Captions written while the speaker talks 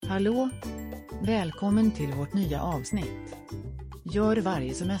Hallå! Välkommen till vårt nya avsnitt. Gör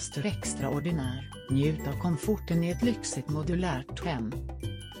varje semester extraordinär, njut av komforten i ett lyxigt modulärt hem.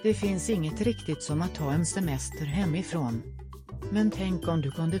 Det finns inget riktigt som att ta en semester hemifrån. Men tänk om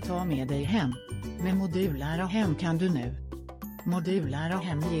du kunde ta med dig hem. Med modulära hem kan du nu. Modulära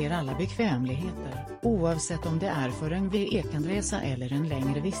hem ger alla bekvämligheter, oavsett om det är för en weekendresa eller en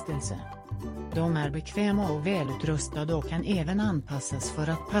längre vistelse. De är bekväma och välutrustade och kan även anpassas för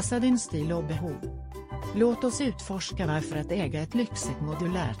att passa din stil och behov. Låt oss utforska varför att äga ett lyxigt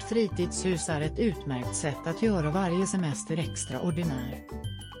modulärt fritidshus är ett utmärkt sätt att göra varje semester extraordinär.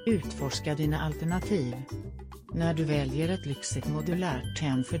 Utforska dina alternativ. När du väljer ett lyxigt modulärt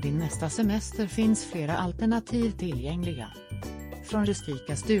hem för din nästa semester finns flera alternativ tillgängliga. Från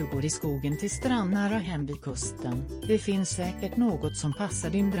rustika stugor i skogen till strandnära hem vid kusten, det finns säkert något som passar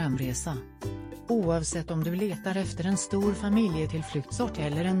din drömresa. Oavsett om du letar efter en stor familjetillflyktsort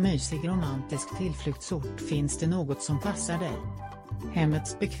eller en mysig romantisk tillflyktsort finns det något som passar dig.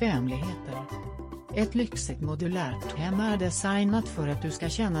 Hemmets bekvämligheter. Ett lyxigt modulärt hem är designat för att du ska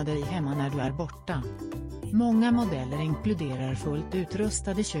känna dig hemma när du är borta. Många modeller inkluderar fullt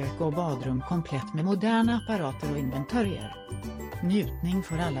utrustade kök och badrum komplett med moderna apparater och inventarier. Njutning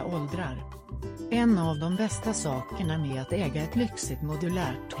för alla åldrar. En av de bästa sakerna med att äga ett lyxigt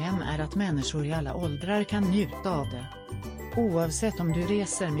modulärt hem är att människor i alla åldrar kan njuta av det. Oavsett om du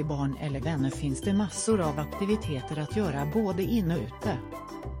reser med barn eller vänner finns det massor av aktiviteter att göra både inne och ute.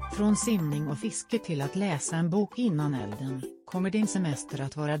 Från simning och fiske till att läsa en bok innan elden, kommer din semester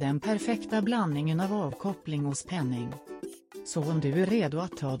att vara den perfekta blandningen av avkoppling och spänning. Så om du är redo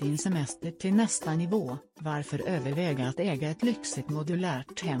att ta din semester till nästa nivå, varför överväga att äga ett lyxigt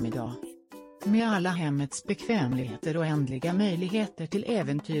modulärt hem idag? Med alla hemmets bekvämligheter och ändliga möjligheter till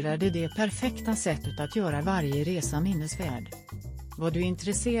äventyr är det perfekta sättet att göra varje resa minnesvärd. Var du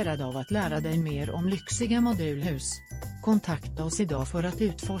intresserad av att lära dig mer om lyxiga modulhus? Kontakta oss idag för att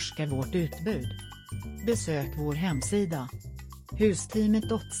utforska vårt utbud. Besök vår hemsida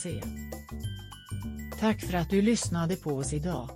husteamet.se. Tack för att du lyssnade på oss idag.